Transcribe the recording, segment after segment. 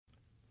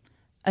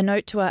A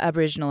note to our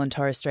Aboriginal and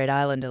Torres Strait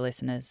Islander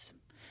listeners.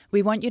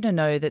 We want you to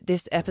know that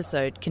this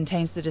episode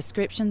contains the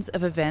descriptions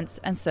of events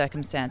and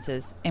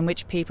circumstances in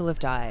which people have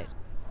died.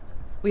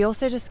 We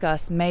also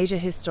discuss major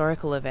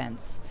historical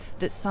events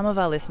that some of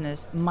our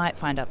listeners might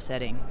find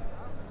upsetting.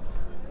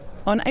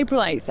 On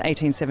April 8,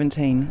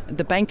 1817,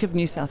 the Bank of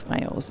New South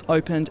Wales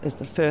opened as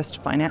the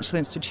first financial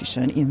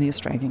institution in the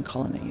Australian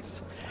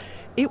colonies.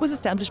 It was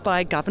established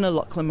by Governor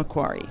Lachlan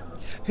Macquarie,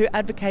 who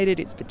advocated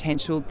its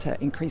potential to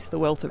increase the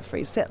wealth of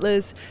free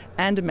settlers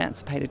and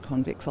emancipated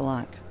convicts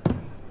alike.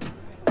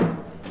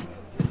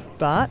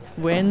 But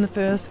when the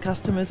first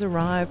customers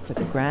arrived for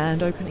the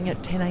grand opening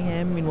at 10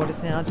 a.m. in what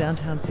is now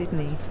downtown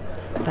Sydney,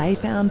 they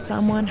found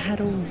someone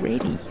had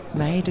already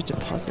made a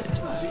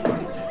deposit.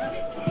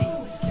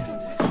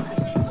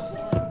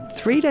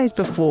 3 days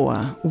before,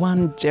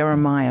 one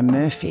Jeremiah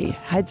Murphy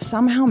had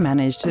somehow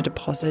managed to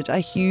deposit a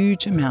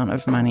huge amount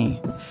of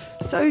money.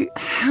 So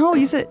how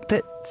is it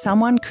that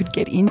someone could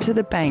get into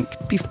the bank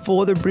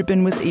before the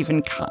ribbon was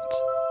even cut?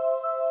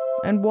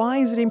 And why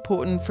is it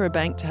important for a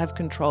bank to have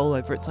control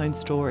over its own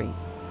story?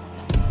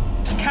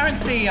 The current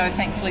CEO,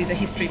 thankfully, is a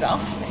history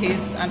buff.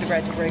 His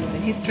undergrad degree was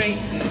in history.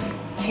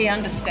 He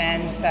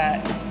understands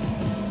that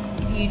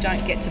you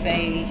don't get to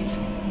be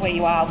where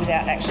you are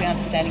without actually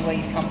understanding where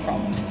you've come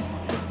from.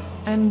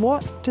 And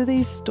what do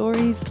these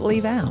stories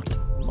leave out?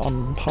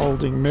 I'm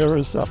holding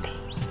mirrors up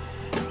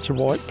to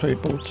white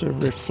people to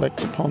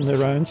reflect upon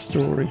their own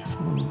story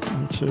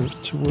and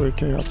to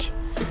work out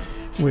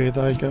where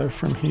they go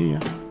from here.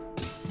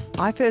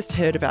 I first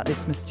heard about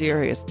this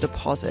mysterious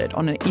deposit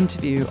on an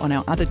interview on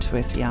our other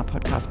 2SER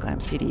podcast, Glam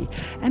City,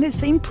 and it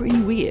seemed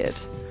pretty weird.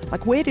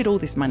 Like, where did all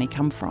this money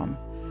come from?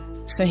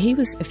 So he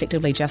was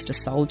effectively just a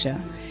soldier,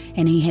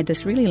 and he had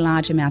this really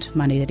large amount of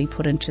money that he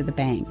put into the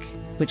bank,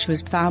 which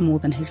was far more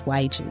than his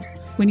wages.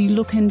 When you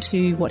look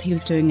into what he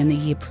was doing in the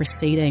year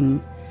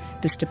preceding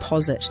this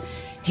deposit,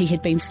 he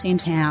had been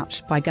sent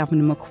out by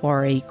Governor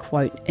Macquarie,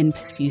 quote, in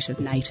pursuit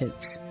of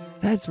natives.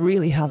 That's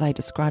really how they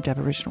described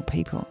Aboriginal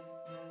people.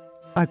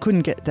 I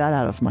couldn't get that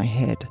out of my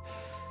head.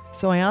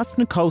 So I asked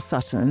Nicole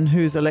Sutton,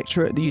 who's a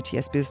lecturer at the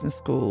UTS Business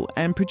School,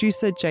 and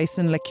producer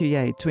Jason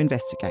Lecuyer to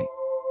investigate.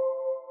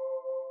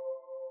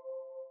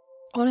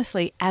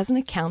 Honestly, as an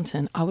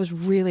accountant, I was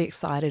really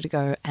excited to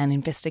go and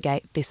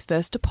investigate this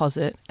first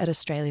deposit at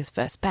Australia's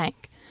first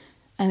bank.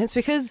 And it's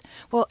because,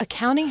 well,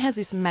 accounting has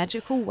this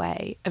magical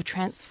way of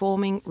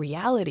transforming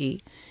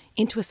reality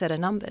into a set of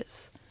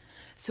numbers.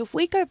 So if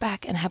we go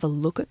back and have a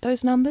look at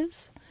those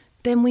numbers,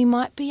 then we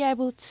might be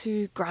able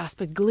to grasp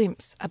a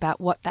glimpse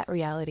about what that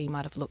reality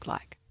might have looked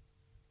like.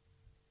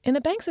 In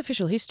the bank's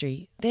official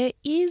history, there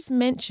is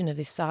mention of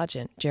this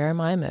sergeant,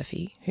 Jeremiah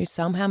Murphy, who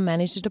somehow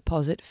managed to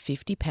deposit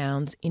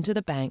 £50 into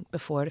the bank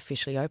before it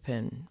officially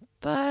opened.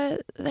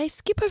 But they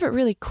skip over it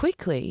really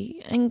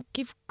quickly and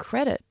give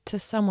credit to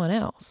someone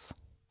else.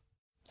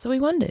 So we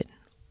wondered,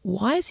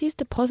 why is his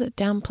deposit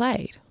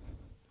downplayed?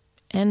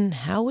 And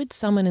how would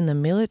someone in the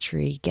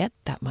military get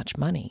that much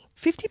money?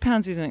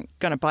 £50 isn't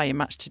going to buy you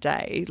much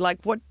today. Like,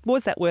 what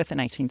was that worth in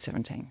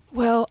 1817?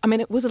 Well, I mean,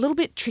 it was a little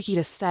bit tricky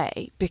to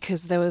say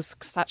because there was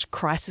such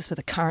crisis with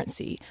the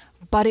currency,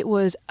 but it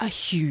was a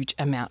huge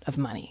amount of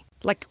money.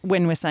 Like,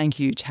 when we're saying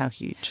huge, how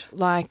huge?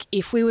 Like,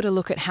 if we were to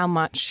look at how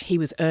much he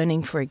was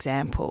earning, for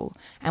example,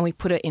 and we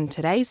put it in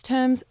today's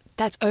terms,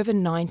 that's over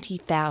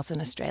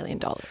 90,000 Australian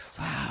dollars.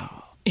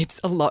 Wow.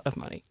 It's a lot of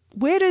money.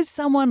 Where does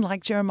someone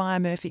like Jeremiah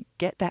Murphy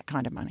get that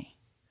kind of money?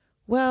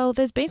 Well,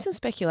 there's been some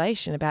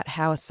speculation about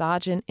how a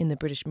sergeant in the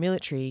British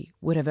military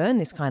would have earned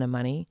this kind of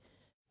money,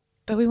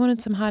 but we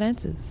wanted some hard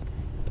answers.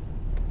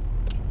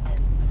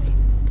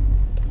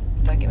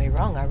 Don't get me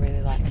wrong, I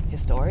really like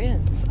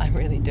historians, I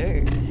really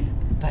do.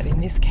 But in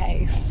this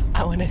case,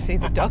 I want to see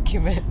the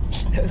document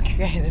that was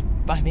created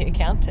by the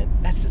accountant.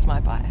 That's just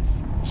my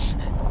bias.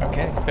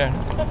 Okay, fair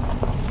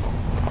enough.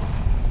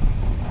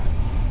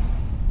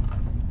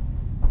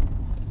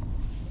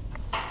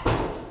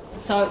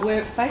 So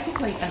we're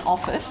basically an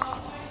office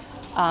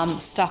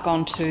stuck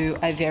onto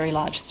a very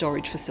large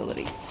storage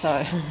facility.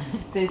 So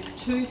there's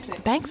two sets.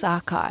 The bank's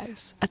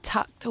archives are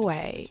tucked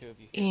away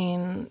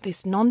in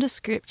this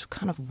nondescript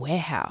kind of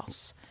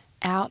warehouse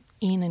out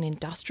in an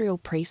industrial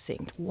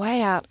precinct,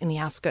 way out in the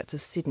outskirts of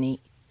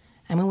Sydney.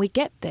 And when we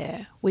get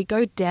there, we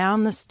go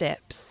down the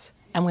steps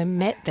and we're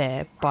met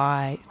there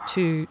by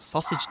two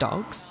sausage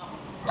dogs.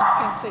 Just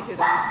going to see who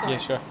that is. Yeah,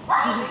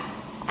 sure.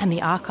 And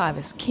the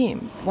archivist,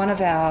 Kim. One of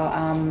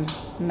our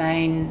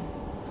main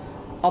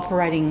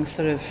operating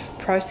sort of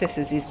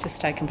processes is to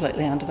stay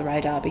completely under the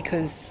radar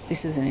because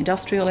this is an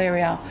industrial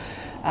area.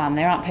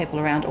 There aren't people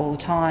around all the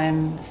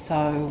time.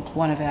 So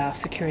one of our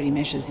security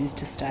measures is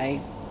to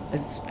stay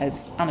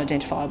as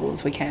unidentifiable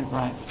as we can.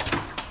 Right.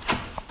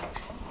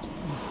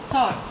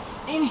 So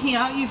in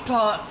here you've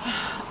got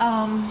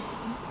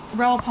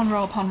row upon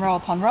row upon row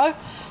upon row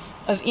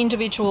of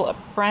individual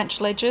branch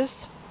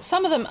ledgers.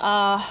 Some of them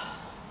are,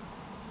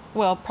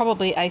 well,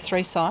 probably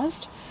A3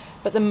 sized,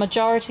 but the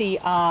majority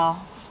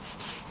are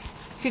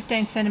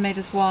 15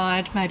 centimetres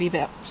wide, maybe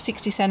about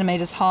 60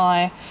 centimetres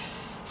high.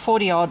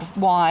 40-odd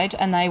wide,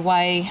 and they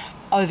weigh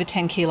over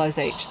 10 kilos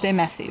each. They're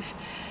massive.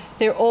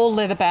 They're all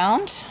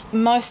leather-bound.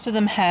 Most of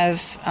them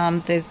have,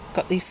 there's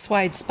got these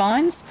suede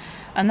spines,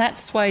 and that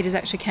suede is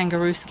actually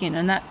kangaroo skin,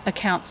 and that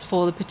accounts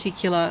for the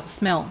particular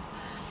smell.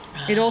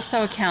 It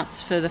also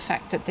accounts for the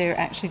fact that they're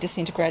actually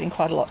disintegrating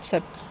quite a lot,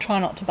 so try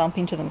not to bump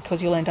into them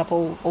because you'll end up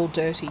all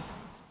dirty.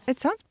 It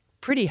sounds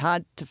pretty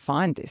hard to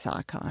find this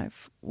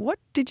archive. What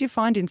did you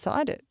find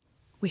inside it?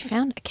 We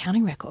found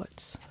accounting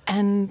records.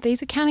 And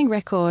these accounting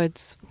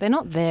records, they're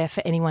not there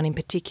for anyone in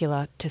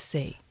particular to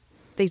see.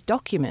 These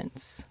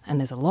documents, and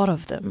there's a lot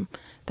of them,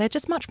 they're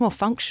just much more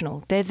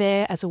functional. They're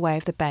there as a way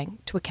of the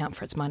bank to account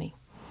for its money.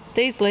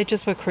 These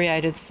ledgers were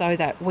created so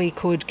that we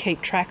could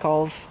keep track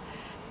of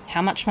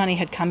how much money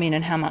had come in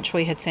and how much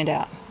we had sent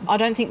out. I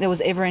don't think there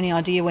was ever any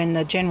idea when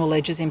the general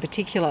ledgers in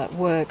particular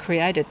were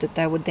created that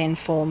they would then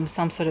form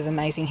some sort of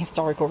amazing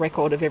historical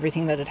record of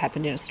everything that had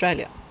happened in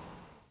Australia.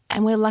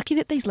 And we're lucky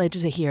that these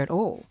ledgers are here at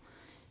all.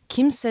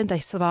 Kim said they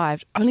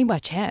survived only by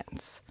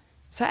chance.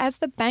 So as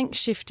the bank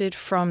shifted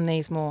from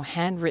these more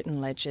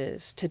handwritten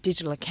ledgers to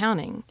digital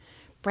accounting,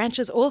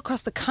 branches all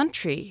across the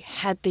country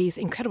had these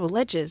incredible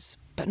ledgers,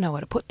 but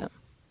nowhere to put them.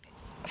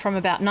 From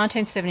about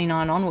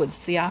 1979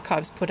 onwards, the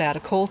archives put out a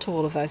call to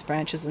all of those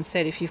branches and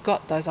said, if you've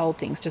got those old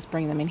things, just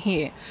bring them in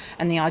here.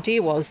 And the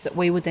idea was that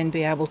we would then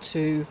be able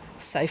to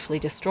safely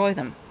destroy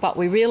them. But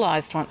we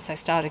realised once they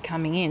started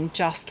coming in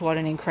just what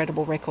an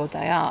incredible record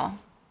they are.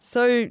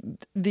 So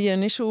the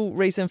initial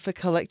reason for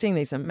collecting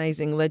these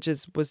amazing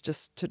ledgers was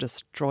just to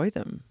destroy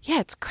them? Yeah,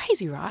 it's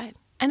crazy, right?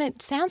 And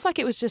it sounds like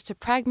it was just a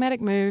pragmatic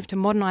move to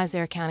modernise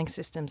their accounting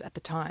systems at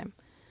the time.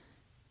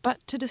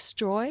 But to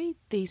destroy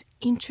these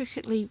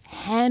intricately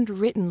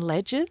handwritten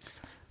ledgers,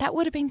 that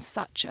would have been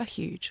such a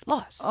huge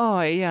loss.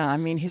 Oh, yeah. I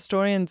mean,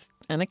 historians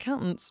and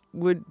accountants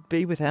would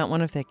be without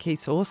one of their key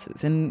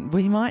sources, and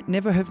we might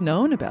never have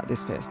known about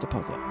this first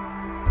deposit.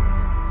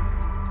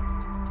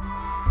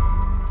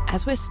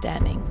 As we're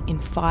standing in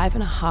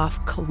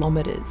 5.5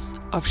 kilometres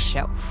of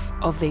shelf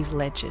of these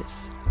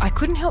ledgers, I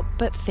couldn't help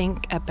but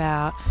think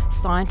about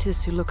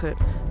scientists who look at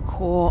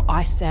core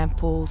ice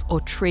samples or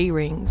tree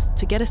rings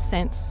to get a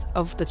sense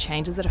of the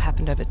changes that have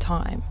happened over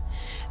time.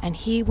 And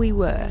here we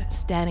were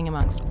standing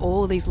amongst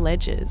all these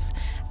ledgers,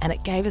 and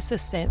it gave us a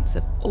sense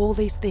of all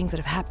these things that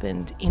have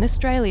happened in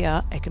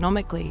Australia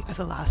economically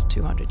over the last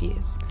 200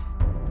 years.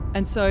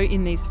 And so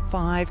in these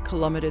 5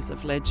 kilometres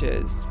of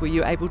ledgers, were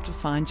you able to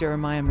find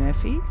Jeremiah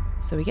Murphy?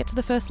 So we get to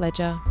the first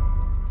ledger,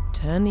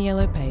 turn the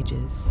yellow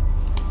pages.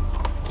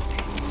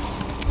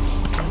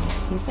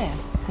 He's there.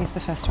 He's the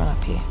first one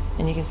up here,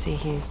 and you can see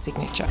his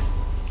signature.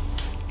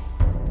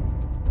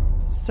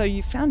 So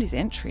you found his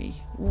entry.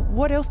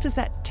 What else does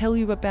that tell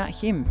you about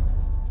him?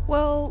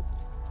 Well,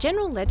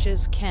 general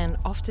ledgers can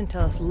often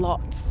tell us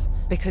lots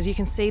because you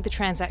can see the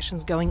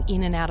transactions going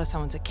in and out of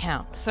someone's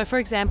account. So for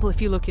example,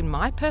 if you look in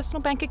my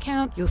personal bank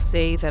account, you'll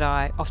see that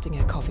I often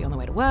get coffee on the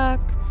way to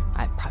work,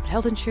 I have private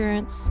health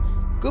insurance.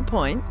 Good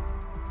point.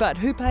 But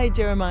who paid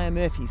Jeremiah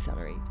Murphy's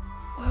salary?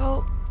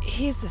 Well,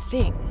 here's the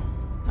thing.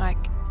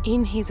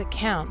 In his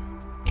account,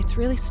 it's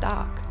really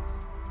stark.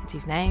 It's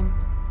his name,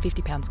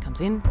 £50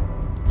 comes in,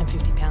 and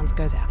 £50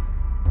 goes out.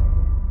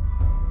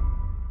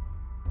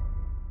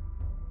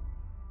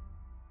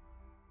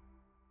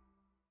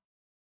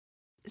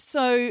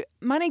 So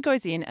money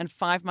goes in and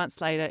 5 months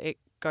later it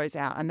goes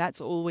out, and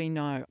that's all we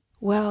know.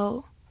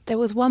 Well, there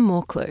was one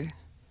more clue,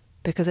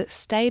 because it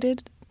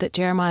stated that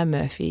Jeremiah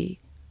Murphy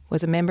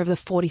was a member of the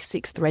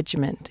 46th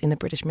Regiment in the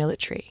British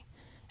military.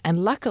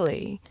 And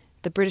luckily,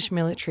 the British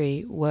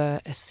military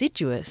were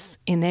assiduous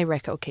in their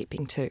record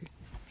keeping too.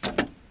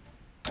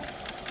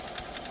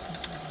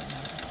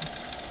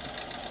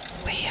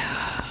 We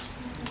are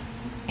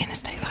in the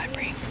State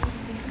Library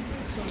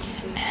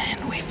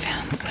and we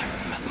found some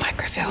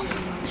microfilm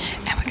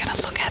and we're going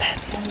to look at it.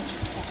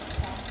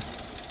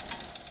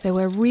 There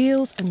were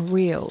reels and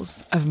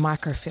reels of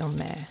microfilm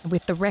there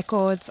with the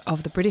records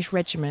of the British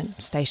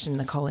regiment stationed in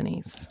the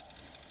colonies.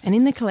 And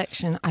in the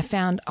collection, I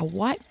found a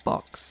white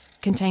box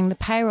containing the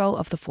payroll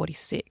of the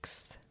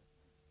 46th.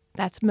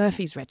 That's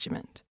Murphy's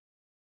regiment.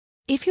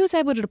 If he was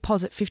able to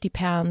deposit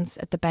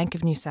 £50 at the Bank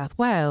of New South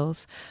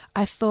Wales,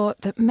 I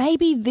thought that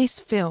maybe this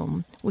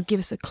film would give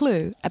us a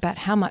clue about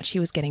how much he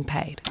was getting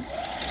paid.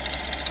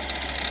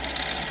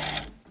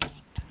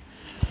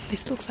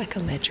 This looks like a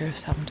ledger of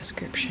some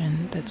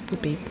description that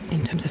would be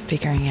in terms of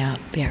figuring out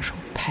the actual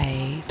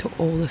pay to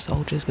all the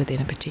soldiers within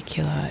a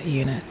particular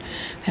unit.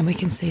 And we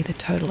can see the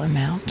total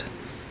amount.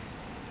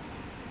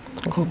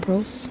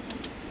 Corporals.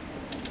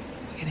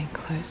 We're getting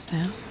close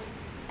now.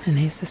 And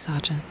here's the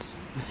sergeants.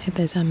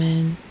 There's our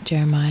man,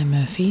 Jeremiah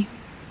Murphy.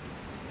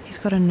 He's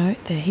got a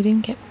note there. He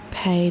didn't get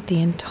paid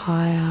the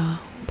entire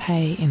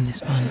pay in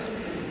this one.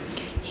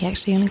 He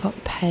actually only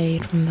got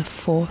paid from the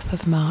 4th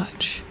of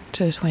March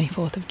to the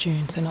 24th of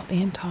June, so not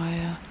the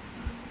entire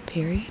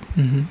period.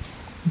 Mm-hmm.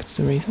 What's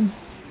the reason?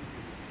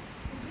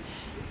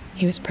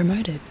 He was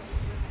promoted.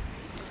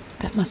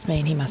 That must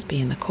mean he must be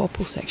in the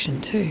corporal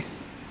section too.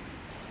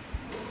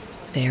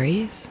 There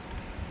he is.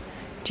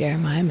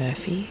 Jeremiah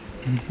Murphy.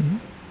 Mm-hmm.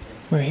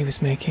 where he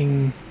was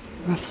making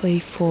roughly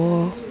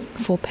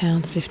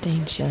 £4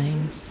 15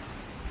 shillings,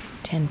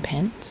 10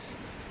 pence,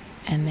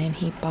 and then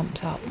he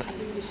bumps up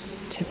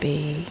to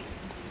be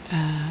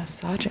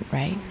sergeant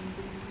rate,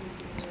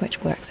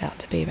 which works out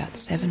to be about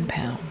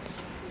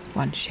 £7,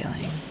 1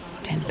 shilling,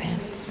 10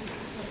 pence.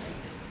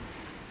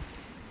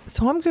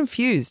 So I'm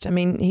confused. I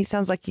mean, he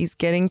sounds like he's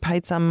getting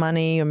paid some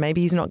money, or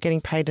maybe he's not getting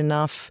paid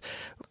enough.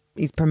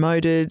 He's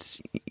promoted.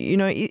 You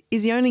know,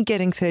 is he only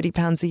getting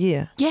 £30 a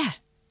year? Yeah,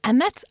 and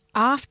that's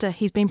after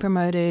he's been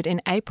promoted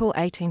in April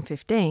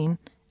 1815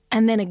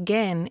 and then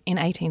again in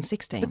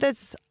 1816. But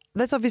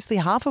that's obviously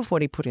half of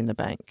what he put in the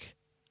bank.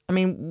 I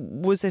mean,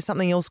 was there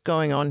something else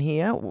going on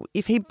here?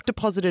 If he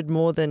deposited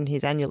more than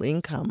his annual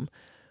income,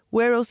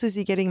 where else is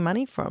he getting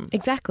money from?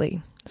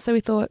 Exactly. So we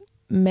thought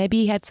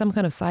maybe he had some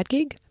kind of side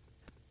gig.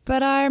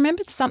 But I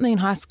remembered something in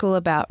high school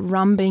about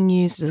rum being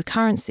used as a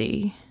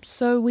currency,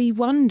 so we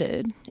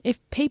wondered if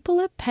people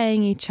are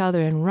paying each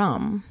other in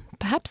rum,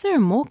 perhaps there are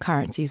more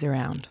currencies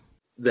around.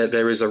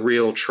 There is a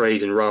real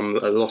trade in rum.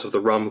 A lot of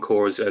the rum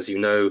corps, as you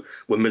know,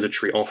 were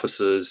military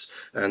officers,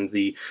 and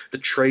the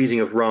trading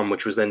of rum,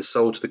 which was then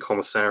sold to the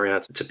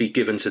commissariat to be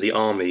given to the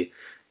army,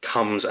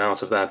 comes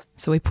out of that.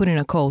 So we put in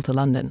a call to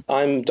London.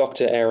 I'm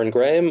Dr. Aaron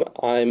Graham.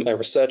 I'm a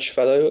research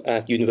fellow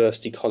at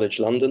University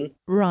College London.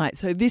 Right,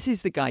 so this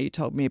is the guy you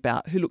told me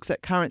about who looks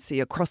at currency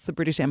across the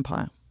British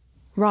Empire.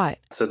 Right.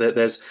 So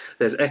there's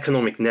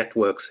economic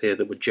networks here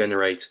that would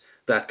generate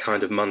that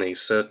kind of money,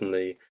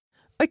 certainly.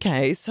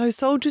 Okay, so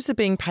soldiers are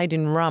being paid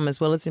in rum as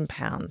well as in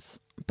pounds.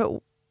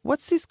 But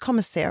what's this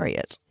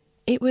commissariat?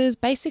 It was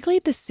basically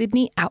the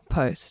Sydney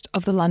outpost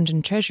of the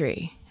London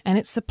Treasury, and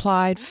it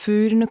supplied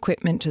food and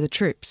equipment to the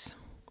troops.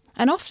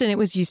 And often it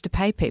was used to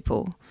pay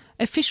people,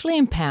 officially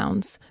in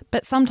pounds,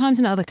 but sometimes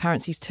in other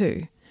currencies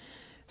too.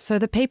 So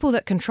the people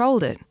that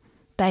controlled it,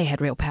 they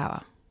had real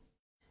power.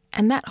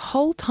 And that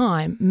whole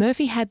time,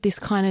 Murphy had this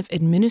kind of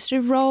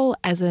administrative role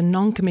as a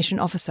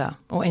non-commissioned officer,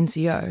 or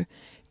NCO,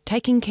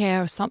 taking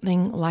care of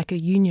something like a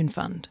union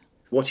fund.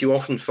 What you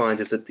often find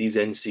is that these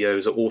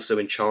NCOs are also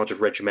in charge of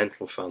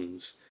regimental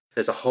funds.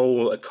 There's a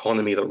whole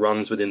economy that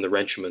runs within the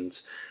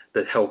regiment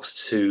that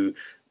helps to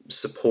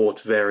support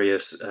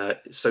various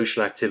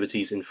social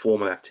activities,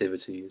 informal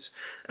activities.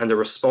 And a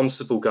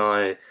responsible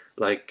guy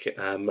like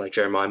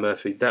Jeremiah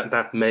Murphy,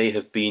 that may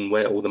have been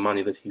where all the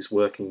money that he's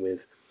working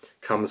with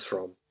comes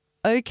from.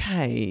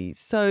 Okay,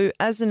 so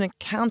as an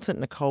accountant,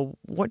 Nicole,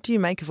 what do you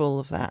make of all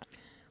of that?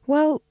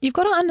 Well, you've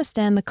got to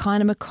understand the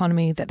kind of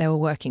economy that they were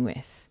working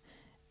with.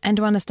 And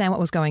to understand what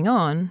was going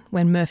on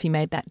when Murphy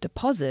made that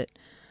deposit,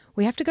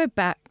 we have to go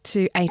back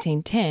to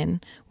 1810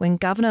 when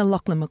Governor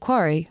Lachlan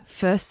Macquarie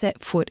first set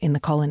foot in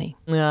the colony.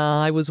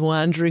 I was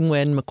wondering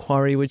when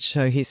Macquarie would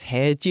show his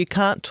head. You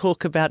can't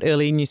talk about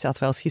early New South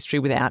Wales history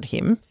without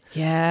him.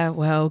 Yeah,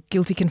 well,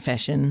 guilty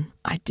confession.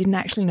 I didn't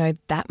actually know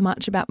that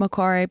much about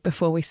Macquarie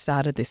before we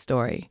started this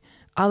story,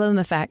 other than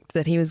the fact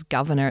that he was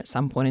governor at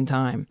some point in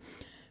time.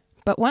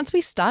 But once we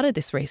started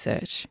this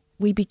research,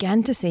 we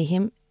began to see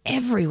him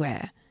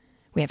everywhere.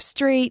 We have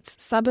streets,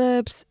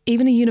 suburbs,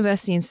 even a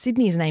university in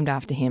Sydney is named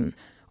after him.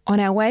 On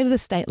our way to the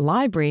State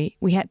Library,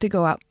 we had to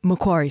go up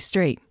Macquarie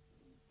Street.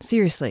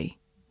 Seriously,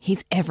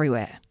 he's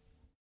everywhere.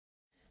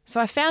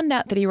 So I found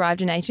out that he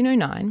arrived in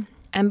 1809,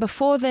 and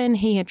before then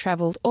he had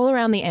travelled all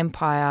around the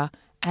empire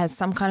as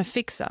some kind of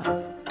fixer.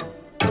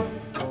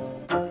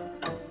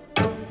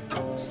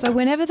 So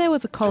whenever there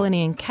was a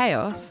colony in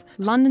chaos,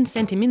 London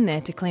sent him in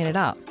there to clean it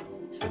up.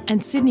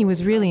 And Sydney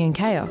was really in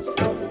chaos.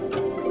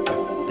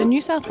 The New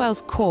South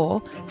Wales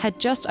Corps had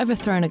just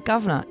overthrown a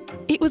governor.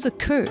 It was a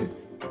coup.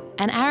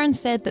 And Aaron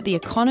said that the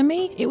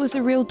economy, it was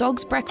a real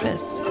dog's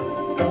breakfast.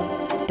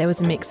 There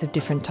was a mix of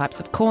different types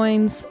of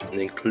coins,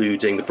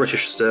 including the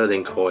British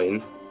sterling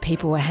coin.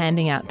 People were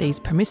handing out these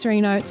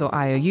promissory notes or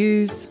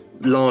IOUs.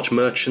 Large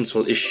merchants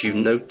will issue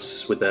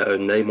notes with their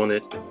own name on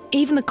it.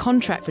 Even the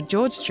contract for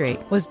George Street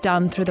was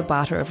done through the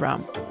barter of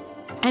rum.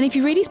 And if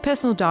you read his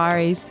personal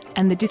diaries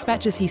and the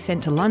dispatches he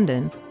sent to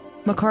London,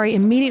 Macquarie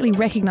immediately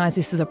recognised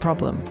this as a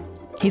problem.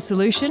 His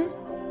solution?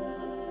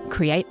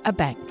 Create a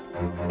bank.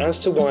 As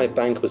to why a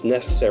bank was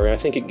necessary, I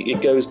think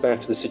it goes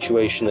back to the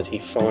situation that he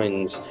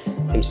finds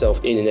himself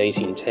in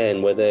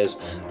 1810, where there's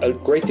a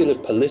great deal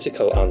of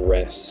political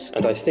unrest.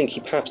 And I think he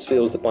perhaps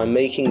feels that by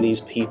making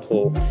these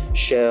people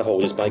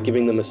shareholders, by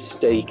giving them a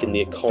stake in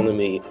the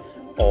economy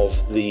of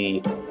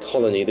the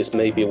colony, this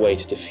may be a way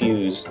to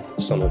diffuse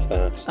some of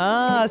that.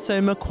 So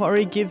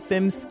Macquarie gives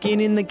them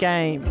skin in the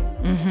game.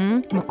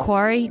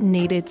 Macquarie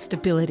needed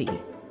stability.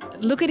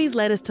 Look at his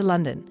letters to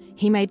London.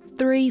 He made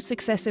 3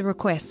 successive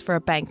requests for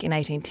a bank in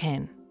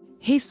 1810.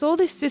 He saw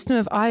this system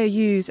of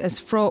IOUs as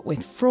fraught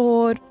with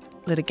fraud,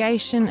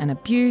 litigation and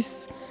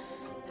abuse,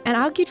 and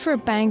argued for a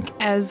bank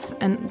as,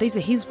 and these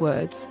are his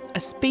words, a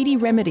speedy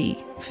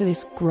remedy for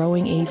this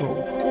growing evil.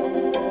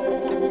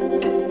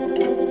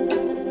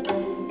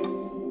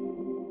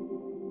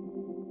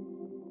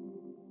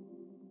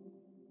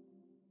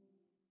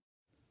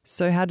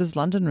 So how does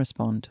London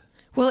respond?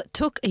 Well, it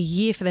took a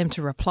year for them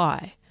to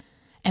reply.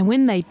 And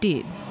when they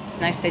did...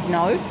 They said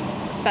no,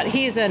 But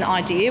here's an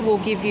idea. We'll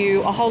give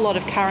you a whole lot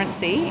of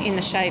currency in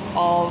the shape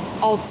of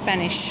old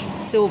Spanish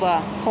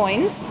silver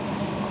coins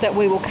that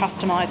we will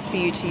customise for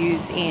you to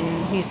use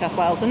in New South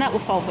Wales, and that will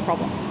solve the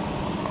problem.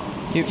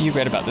 You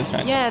read about this,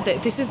 right? Yeah,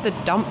 this is the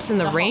dumps and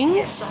the rings?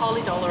 Yes, the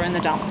holy dollar and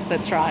the dumps,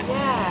 that's right.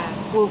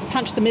 Yeah. We'll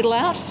punch the middle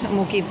out and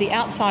we'll give the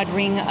outside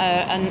ring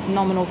a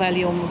nominal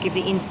value, and we'll give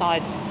the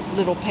inside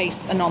little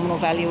piece a nominal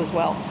value as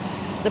well.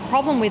 The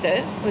problem with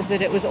it was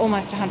that it was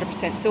almost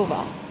 100%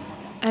 silver.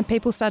 And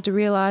people started to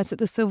realise that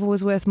the silver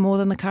was worth more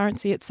than the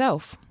currency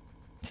itself.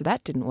 So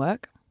that didn't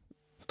work.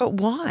 But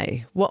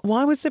why?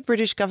 Why was the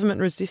British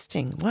government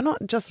resisting? Why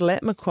not just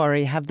let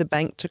Macquarie have the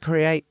bank to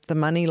create the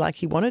money like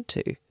he wanted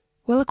to?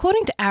 Well,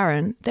 according to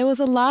Aaron, there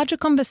was a larger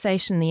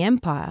conversation in the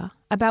Empire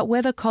about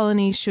whether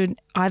colonies should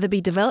either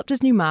be developed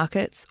as new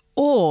markets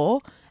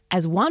or,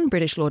 as one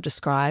British law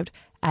described,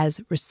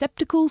 as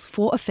receptacles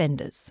for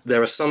offenders.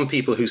 There are some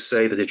people who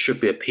say that it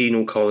should be a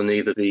penal colony,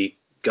 that the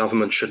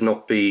government should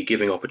not be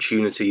giving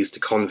opportunities to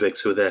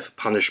convicts who are there for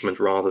punishment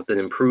rather than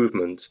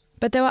improvement.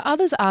 But there were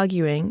others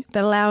arguing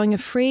that allowing a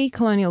free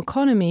colonial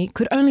economy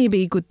could only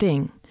be a good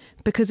thing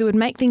because it would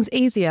make things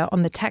easier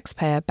on the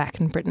taxpayer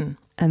back in Britain.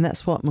 And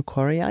that's what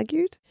Macquarie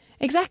argued?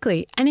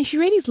 Exactly. And if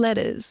you read his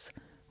letters,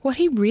 what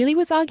he really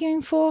was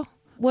arguing for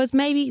was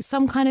maybe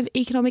some kind of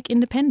economic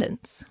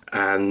independence.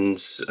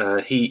 And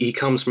he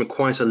comes from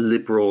quite a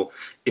liberal,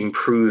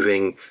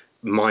 improving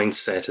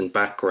mindset and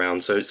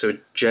background, so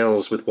it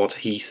gels with what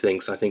he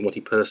thinks, I think what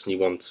he personally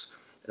wants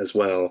as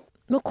well.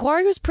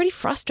 Macquarie was pretty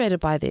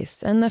frustrated by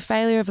this and the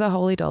failure of the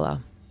holy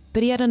dollar,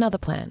 but he had another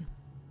plan,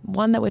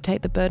 one that would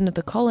take the burden of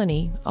the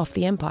colony off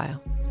the empire.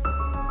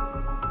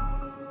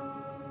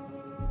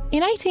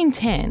 In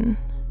 1810,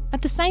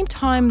 at the same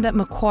time that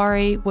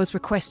Macquarie was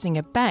requesting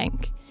a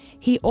bank,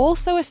 he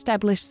also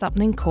established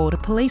something called a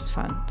police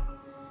fund.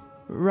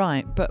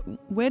 Right, but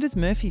where does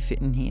Murphy fit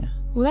in here?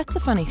 Well, that's the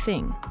funny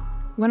thing.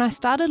 When I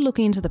started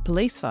looking into the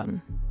police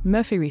fund,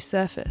 Murphy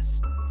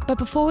resurfaced. But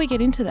before we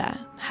get into that,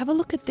 have a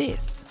look at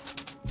this.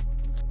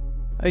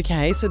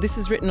 Okay, so this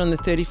is written on the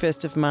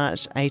 31st of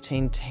March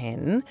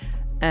 1810,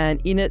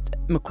 and in it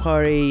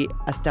Macquarie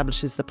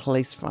establishes the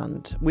police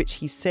fund, which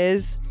he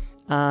says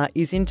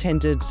is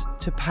intended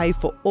to pay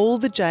for all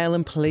the jail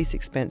and police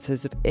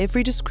expenses of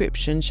every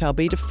description shall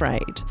be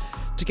defrayed,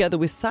 together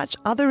with such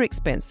other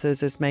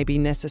expenses as may be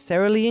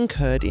necessarily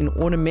incurred in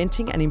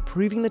ornamenting and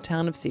improving the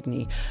town of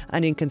Sydney,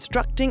 and in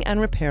constructing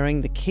and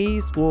repairing the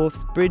quays,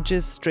 wharfs,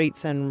 bridges,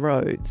 streets and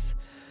roads.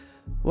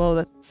 Well,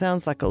 that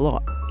sounds like a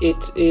lot.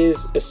 It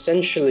is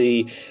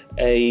essentially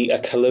a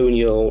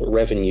colonial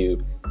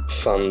revenue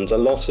fund. A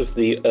lot of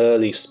the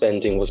early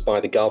spending was by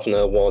the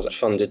governor, was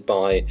funded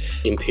by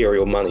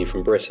imperial money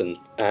from Britain.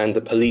 And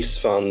the police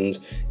fund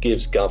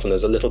gives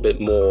governors a little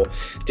bit more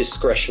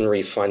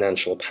discretionary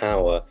financial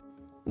power.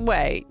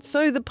 Wait,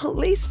 so the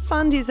police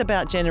fund is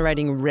about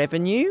generating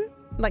revenue?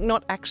 Like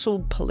not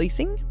actual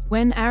policing?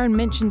 When Aaron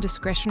mentioned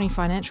discretionary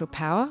financial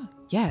power,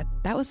 yeah,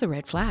 that was a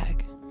red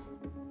flag.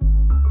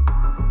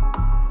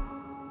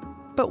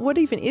 But what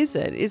even is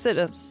it? Is it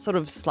a sort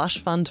of slush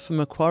fund for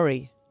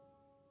Macquarie?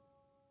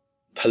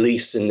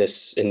 Police in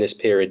this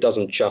period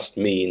doesn't just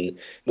mean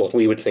what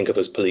we would think of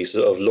as police,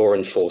 of law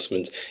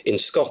enforcement. In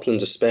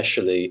Scotland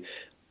especially,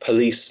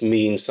 police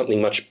means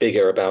something much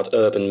bigger about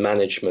urban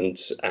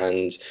management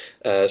and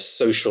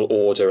social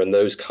order and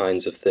those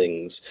kinds of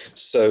things.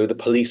 So the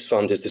police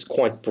fund is this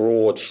quite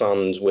broad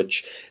fund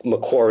which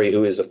Macquarie,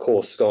 who is of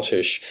course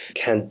Scottish,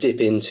 can dip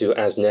into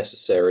as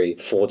necessary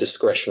for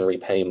discretionary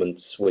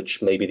payments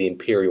which maybe the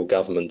imperial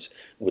government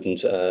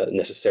wouldn't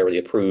necessarily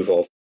approve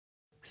of.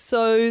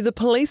 So the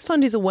police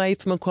fund is a way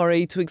for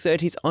Macquarie to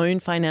exert his own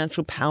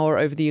financial power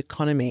over the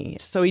economy,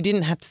 so he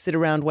didn't have to sit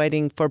around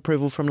waiting for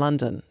approval from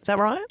London. Is that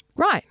right?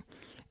 Right.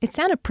 It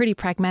sounded pretty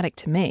pragmatic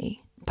to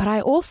me. But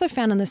I also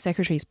found in the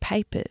Secretary's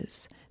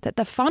papers that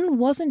the fund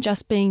wasn't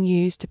just being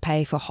used to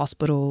pay for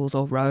hospitals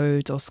or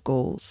roads or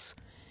schools.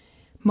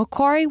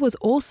 Macquarie was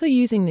also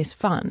using this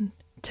fund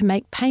to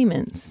make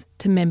payments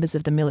to members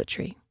of the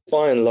military.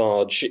 By and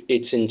large,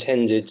 it's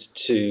intended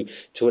to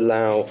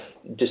allow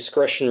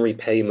discretionary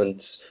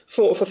payments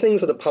for things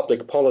that are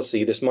public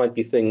policy. This might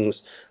be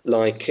things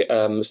like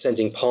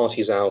sending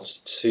parties out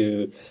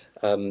to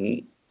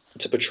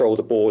patrol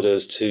the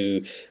borders,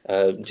 to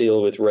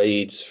deal with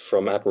raids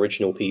from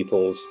Aboriginal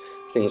peoples,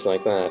 things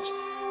like that.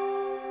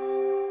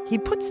 He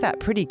puts that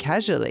pretty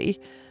casually.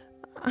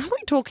 Are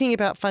we talking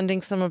about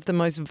funding some of the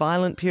most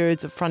violent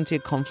periods of frontier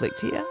conflict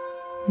here?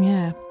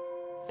 Yeah.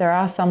 There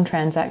are some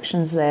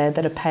transactions there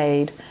that are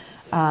paid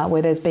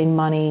where there's been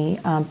money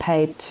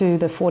paid to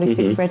the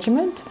 46th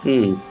Regiment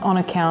on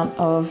account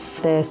of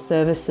their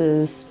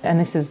services, and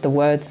this is the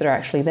words that are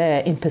actually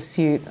there, in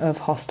pursuit of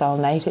hostile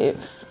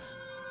natives.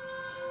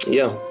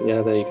 Yeah,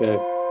 there you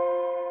go.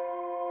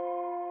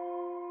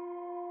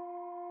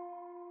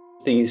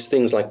 These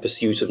things like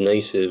pursuit of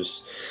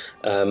natives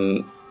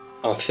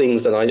are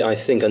things that I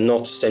think are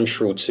not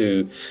central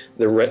to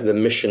the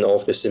mission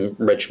of this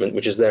regiment,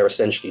 which is there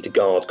essentially to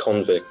guard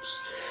convicts.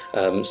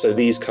 So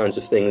these kinds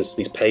of things,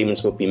 these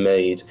payments will be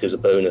made as a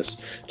bonus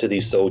to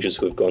these soldiers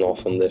who have gone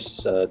off on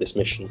this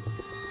mission.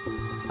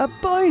 A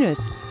bonus?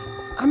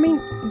 I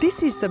mean,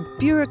 this is the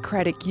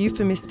bureaucratic,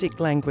 euphemistic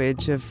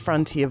language of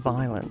frontier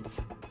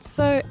violence.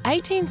 So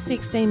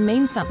 1816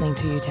 means something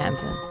to you,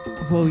 Tamsin?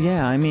 Well,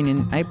 yeah, I mean,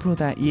 in April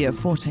that year,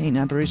 14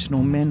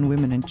 Aboriginal men,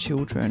 women and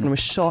children were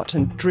shot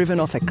and driven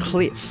off a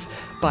cliff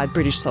by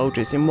British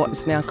soldiers in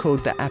what's now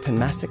called the Appin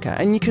Massacre.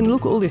 And you can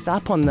look all this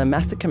up on the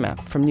massacre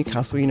map from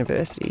Newcastle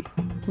University.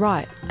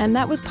 Right, and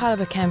that was part of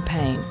a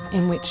campaign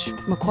in which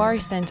Macquarie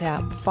sent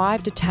out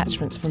 5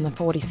 detachments from the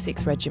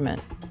 46th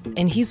Regiment,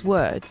 in his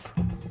words,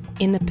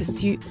 in the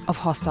pursuit of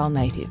hostile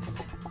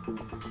natives.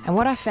 And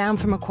what I found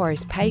from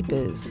Macquarie's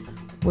papers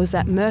was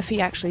that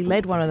Murphy actually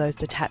led one of those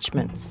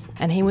detachments,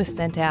 and he was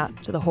sent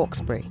out to the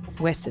Hawkesbury,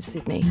 west of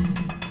Sydney.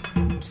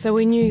 So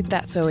we knew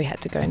that's where we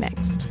had to go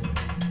next.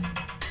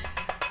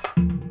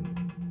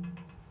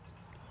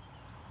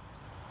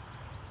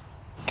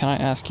 Can I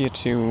ask you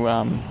to,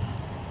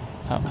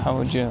 how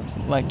would you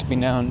like to be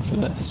known for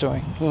the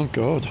story? Oh,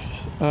 God.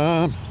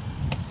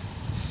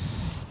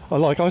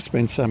 I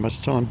spend so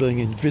much time being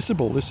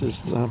invisible. This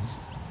is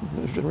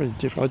very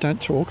difficult. I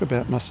don't talk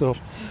about myself.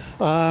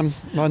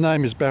 My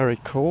name is Barry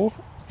Corr.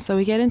 So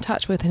we get in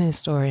touch with an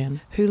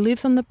historian who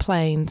lives on the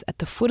plains at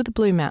the foot of the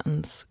Blue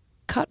Mountains,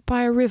 cut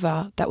by a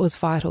river that was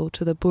vital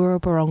to the Burra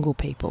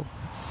people.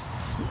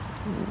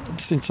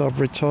 Since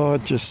I've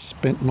retired, just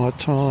spent my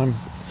time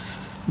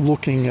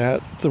looking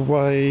at the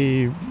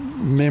way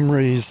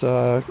memories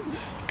are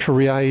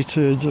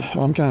created.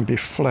 I'm going to be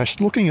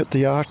flashed. Looking at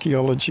the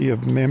archaeology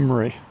of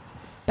memory.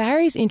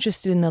 Barry's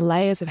interested in the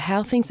layers of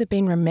how things have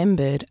been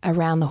remembered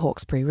around the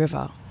Hawkesbury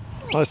River.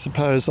 I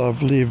suppose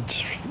I've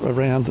lived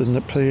around the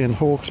Nepean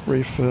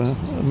Hawkesbury for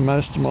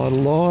most of my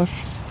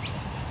life.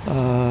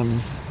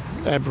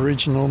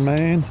 Aboriginal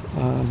man,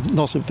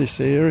 not of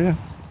this area.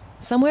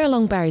 Somewhere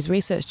along Barry's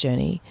research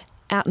journey,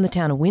 out in the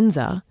town of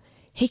Windsor,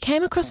 he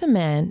came across a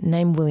man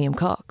named William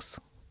Cox.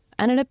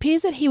 And it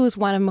appears that he was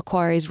one of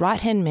Macquarie's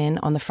right-hand men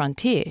on the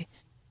frontier.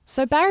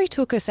 So Barry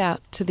took us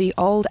out to the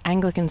old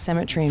Anglican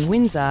cemetery in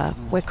Windsor,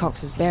 where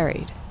Cox is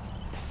buried.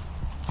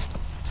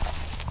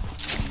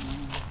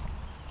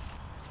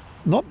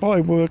 Not by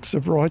works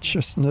of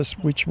righteousness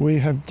which we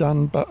have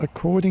done, but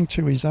according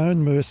to his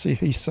own mercy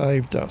he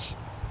saved us.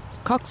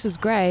 Cox's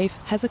grave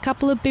has a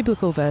couple of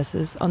biblical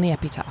verses on the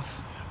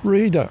epitaph.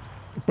 Reader,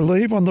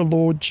 believe on the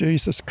Lord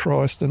Jesus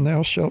Christ and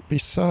thou shalt be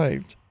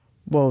saved.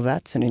 Well,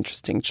 that's an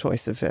interesting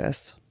choice of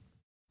verse.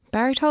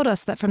 Barry told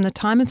us that from the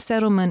time of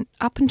settlement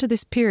up until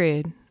this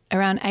period,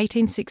 around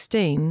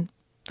 1816,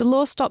 the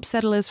law stopped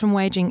settlers from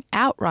waging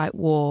outright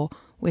war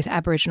with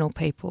Aboriginal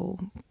people,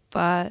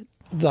 but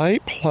they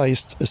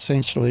placed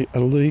essentially a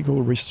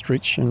legal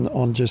restriction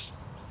on just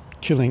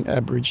killing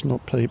Aboriginal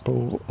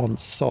people on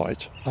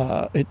sight.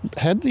 It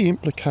had the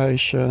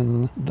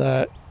implication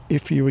that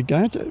if you were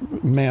going to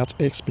mount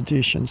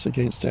expeditions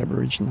against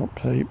Aboriginal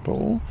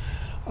people,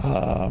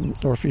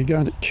 or if you're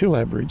going to kill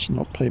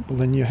Aboriginal people,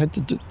 then you had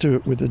to do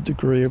it with a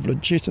degree of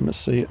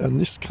legitimacy. And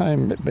this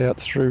came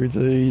about through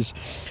these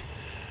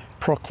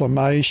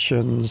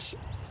proclamations.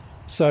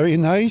 So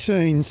in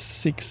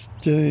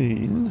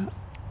 1816,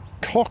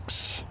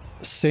 Cox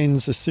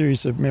sends a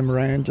series of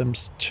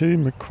memorandums to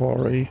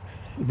Macquarie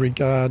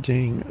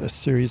regarding a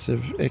series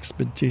of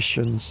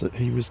expeditions that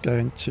he was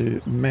going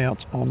to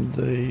mount on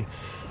the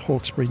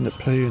Hawkesbury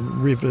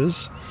Nepean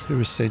rivers, who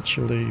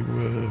essentially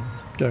were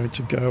going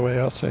to go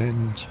out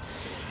and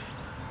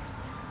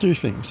do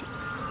things.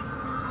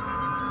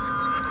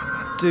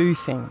 Do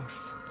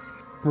things.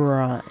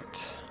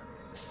 Right.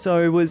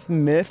 So was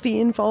Murphy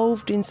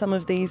involved in some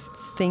of these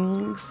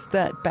things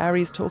that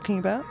Barry's talking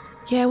about?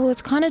 Yeah, well,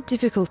 it's kind of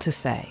difficult to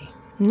say.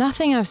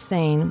 Nothing I've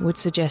seen would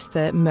suggest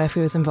that Murphy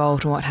was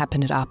involved in what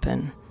happened at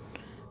Appin.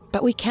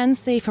 But we can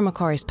see from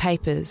Macquarie's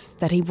papers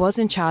that he was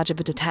in charge of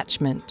a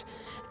detachment,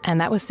 and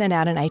that was sent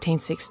out in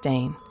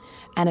 1816.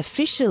 And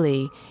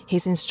officially,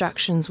 his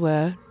instructions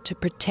were to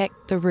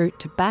protect the route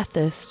to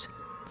Bathurst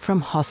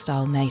from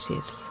hostile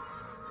natives.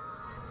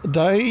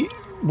 They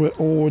were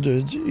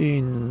ordered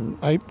in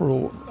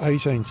April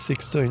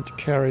 1816 to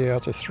carry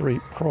out a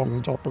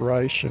 3-pronged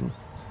operation.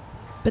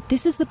 But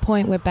this is the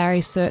point where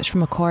Barry's search for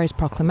Macquarie's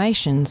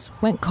proclamations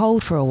went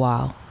cold for a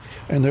while.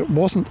 And it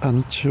wasn't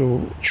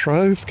until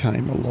Trove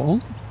came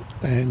along,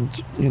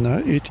 and,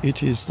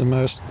 it is the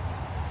most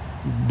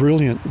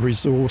brilliant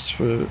resource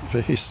for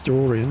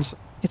historians.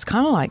 It's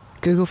kind of like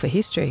Google for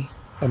history.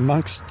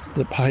 Amongst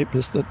the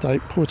papers that they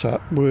put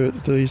up were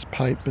these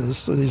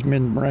papers, these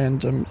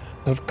memorandum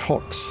of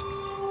Cox.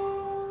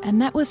 And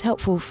that was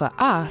helpful for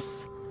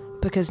us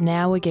because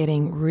now we're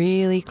getting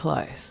really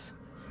close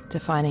to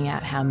finding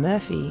out how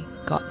Murphy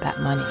got that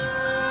money.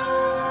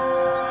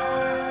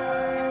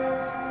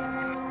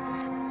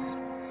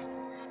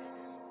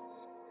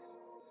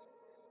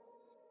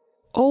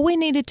 All we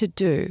needed to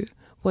do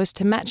was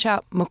to match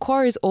up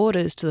Macquarie's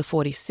orders to the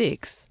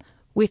 46th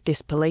with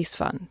this police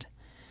fund.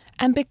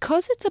 And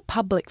because it's a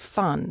public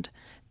fund,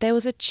 there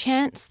was a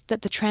chance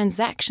that the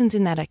transactions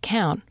in that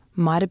account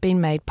might have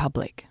been made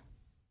public.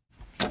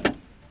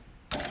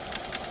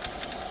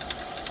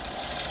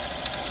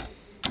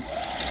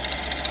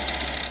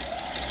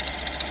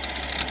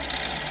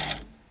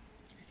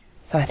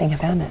 So I think I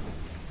found it.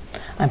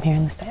 I'm here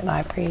in the State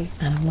Library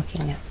and I'm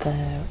looking at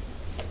the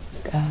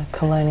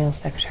Colonial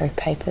Secretary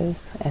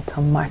papers. It's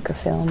on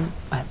microfilm.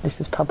 This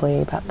is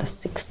probably about the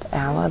 6th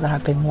hour that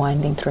I've been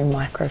winding through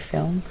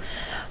microfilm,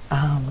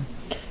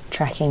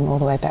 tracking all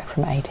the way back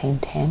from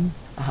 1810,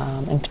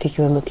 in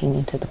particular looking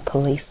into the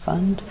police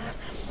fund.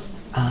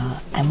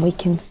 And we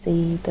can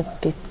see the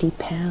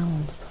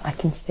 £50. I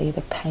can see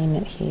the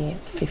payment here,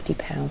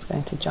 £50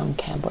 going to John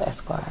Campbell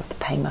Esquire, the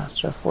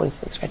paymaster of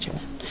 46th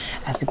Regiment,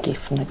 as a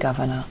gift from the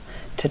Governor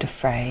to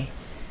defray.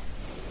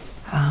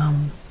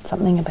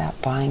 Something about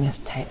buying a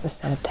set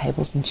of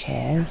tables and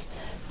chairs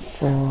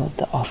for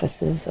the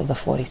officers of the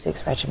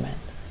 46th Regiment.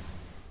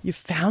 You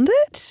found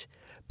it?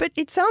 But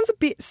it sounds a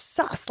bit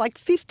sus, like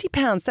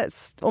 £50,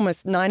 that's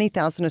almost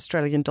 90,000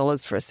 Australian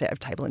dollars for a set of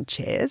table and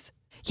chairs.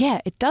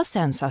 Yeah, it does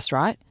sound sus,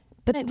 right?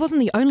 But it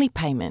wasn't the only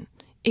payment.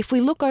 If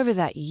we look over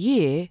that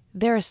year,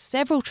 there are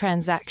several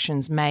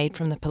transactions made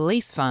from the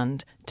police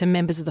fund to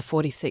members of the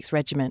 46th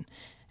Regiment.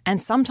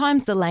 And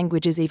sometimes the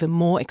language is even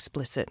more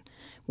explicit,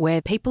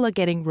 where people are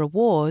getting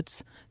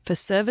rewards for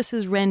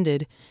services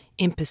rendered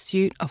in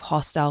pursuit of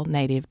hostile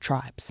native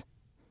tribes.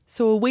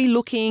 So are we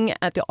looking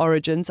at the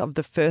origins of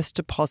the first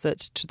deposit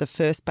to the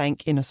first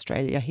bank in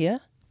Australia here?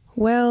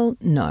 Well,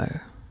 no.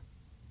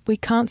 We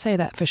can't say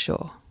that for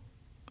sure.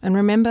 And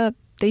remember,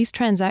 these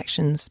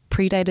transactions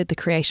predated the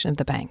creation of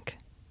the bank.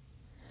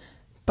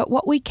 But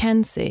what we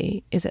can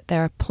see is that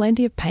there are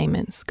plenty of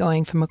payments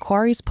going from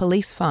Macquarie's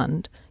police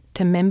fund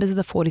to members of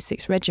the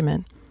 46th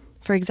Regiment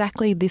for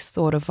exactly this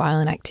sort of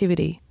violent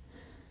activity.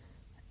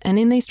 And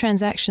in these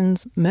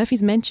transactions,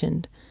 Murphy's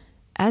mentioned,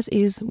 as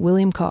is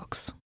William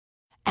Cox.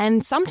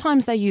 And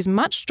sometimes they use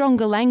much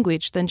stronger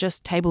language than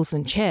just tables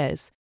and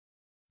chairs.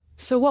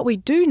 So what we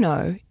do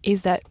know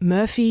is that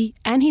Murphy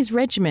and his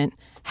regiment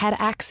had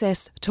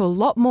access to a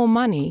lot more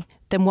money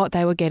than what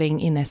they were getting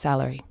in their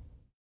salary.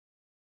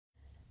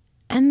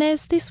 And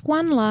there's this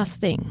one last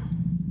thing.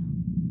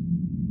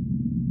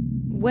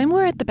 When we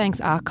were at the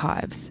bank's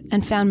archives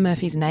and found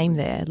Murphy's name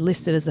there,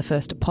 listed as the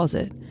first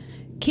deposit,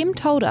 Kim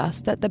told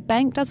us that the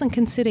bank doesn't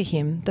consider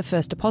him the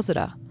first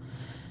depositor.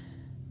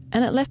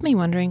 And it left me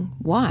wondering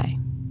why.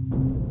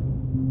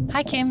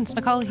 Hi Kim, it's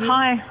Nicole here.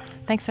 Hi.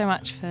 Thanks so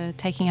much for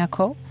taking our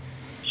call.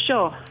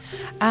 Sure.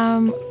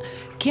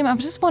 Kim, I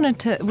just wanted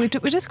to, we're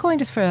just calling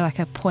just for like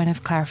a point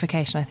of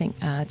clarification. I think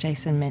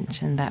Jason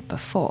mentioned that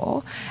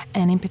before.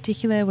 And in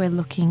particular, we're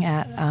looking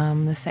at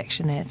the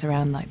section there, it's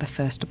around like the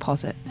first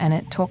deposit. And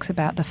it talks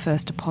about the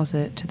first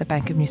deposit to the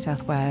Bank of New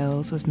South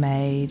Wales was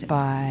made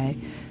by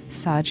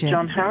Sergeant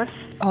John Harris.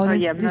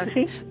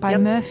 Murphy. By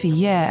Yep. Murphy,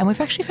 yeah. And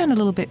we've actually found a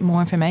little bit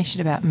more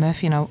information about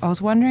Murphy. And I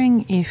was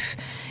wondering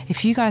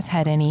if you guys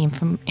had any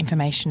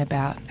information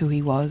about who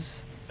he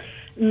was.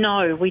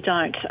 No, we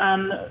don't.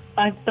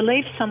 I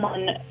believe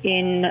someone at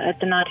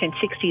the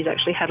 1960s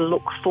actually had a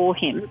look for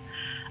him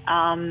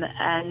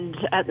and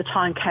at the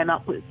time came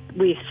up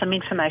with some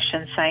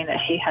information saying that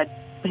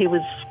he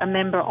was a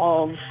member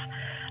of,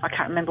 I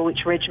can't remember which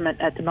regiment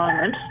at the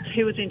moment.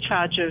 He was in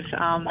charge of,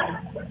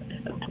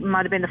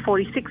 might have been the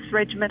 46th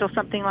Regiment or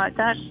something like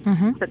that,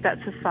 but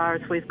that's as far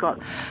as we've got.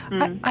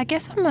 I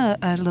guess I'm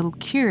a little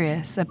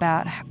curious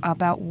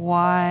about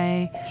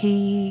why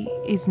he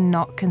is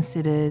not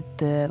considered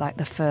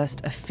the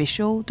first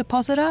official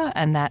depositor,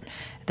 and that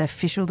the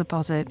official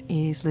deposit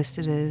is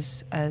listed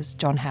as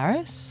John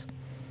Harris.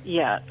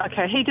 Yeah,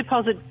 okay.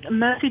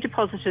 Murphy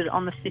deposited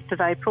on the 5th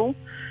of April,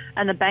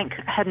 and the bank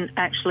hadn't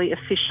actually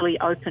officially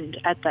opened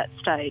at that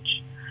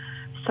stage.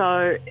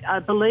 So I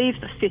believe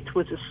the 5th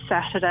was a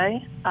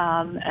Saturday,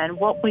 and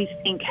what we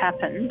think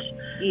happened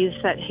is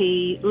that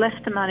he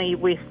left the money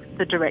with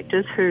the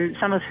directors,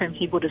 some of whom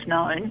he would have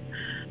known,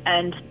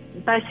 and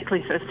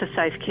basically for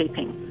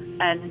safekeeping.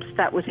 And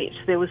that was it.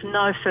 There was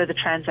no further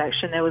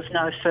transaction. There was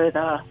no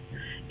further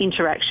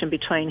interaction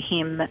between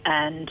him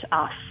and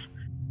us.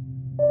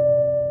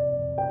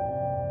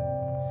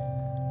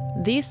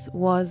 This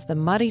was the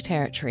muddy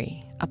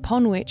territory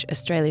upon which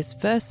Australia's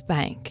first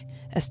bank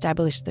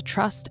established the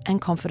trust and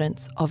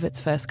confidence of its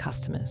first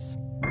customers.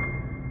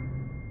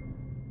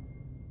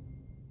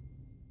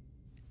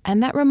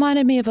 And that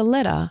reminded me of a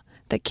letter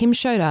that Kim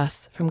showed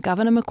us from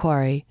Governor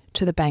Macquarie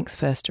to the bank's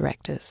first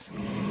directors.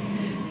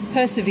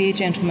 Persevere,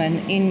 gentlemen,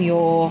 in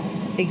your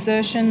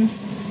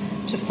exertions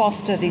to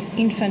foster this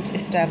infant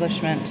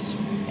establishment,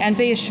 and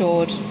be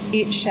assured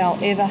it shall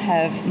ever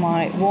have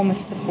my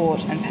warmest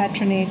support and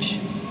patronage,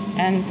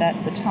 and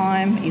that the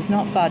time is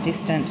not far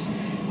distant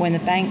when the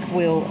bank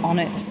will, on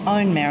its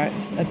own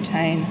merits,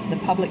 obtain the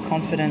public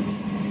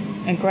confidence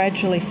and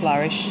gradually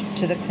flourish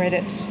to the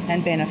credit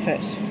and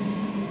benefit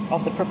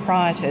of the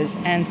proprietors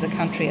and the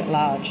country at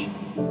large.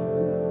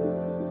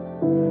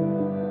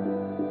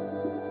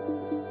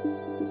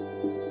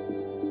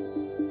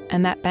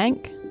 And that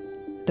bank,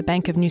 the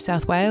Bank of New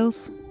South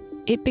Wales,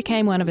 it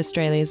became one of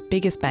Australia's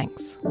biggest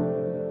banks.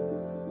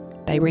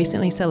 They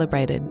recently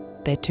celebrated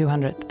their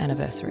 200th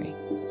anniversary.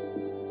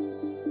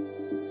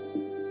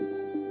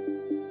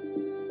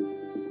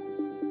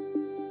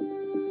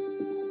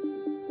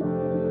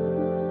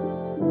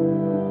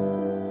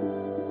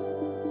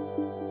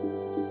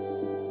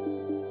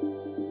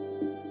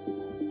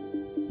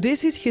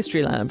 This is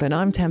History Lab and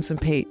I'm Tamsin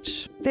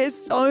Peach. There's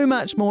so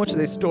much more to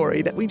this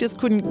story that we just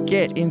couldn't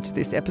get into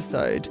this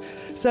episode.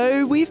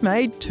 So we've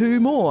made 2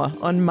 more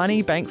on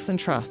money, banks and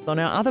trust on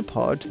our other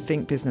pod,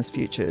 Think Business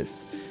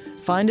Futures.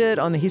 Find it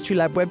on the History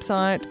Lab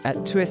website at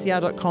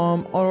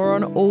 2ser.com or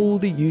on all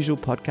the usual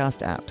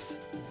podcast apps.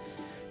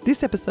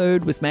 This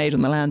episode was made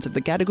on the lands of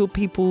the Gadigal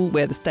people,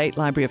 where the State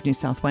Library of New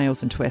South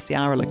Wales and 2SER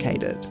are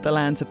located, the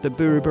lands of the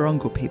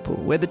Burruburungal people,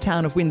 where the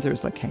town of Windsor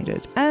is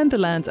located, and the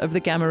lands of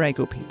the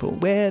Gamaragal people,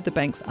 where the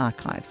bank's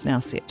archives now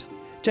sit.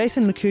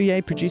 Jason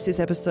Lecuyer produced this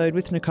episode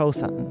with Nicole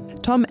Sutton.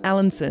 Tom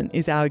Allenson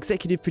is our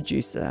executive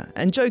producer,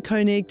 and Joe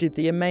Koenig did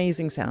the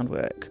amazing sound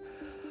work.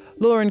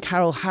 Lauren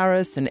Carroll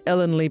Harris and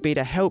Ellen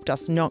Leibeta helped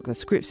us knock the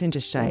scripts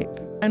into shape,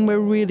 and we're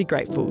really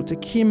grateful to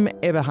Kim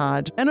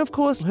Eberhard and, of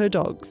course, her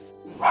dogs.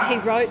 He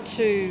wrote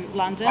to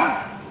London,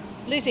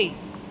 Lizzie,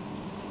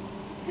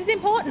 this is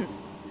important.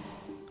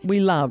 We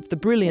love the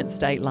brilliant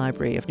State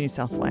Library of New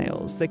South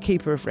Wales, the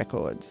keeper of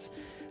records.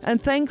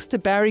 And thanks to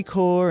Barry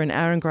Corr and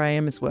Aaron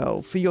Graham as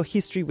well for your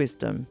history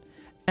wisdom.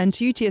 And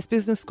to UTS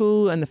Business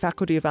School and the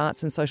Faculty of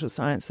Arts and Social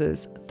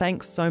Sciences,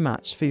 thanks so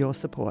much for your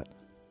support.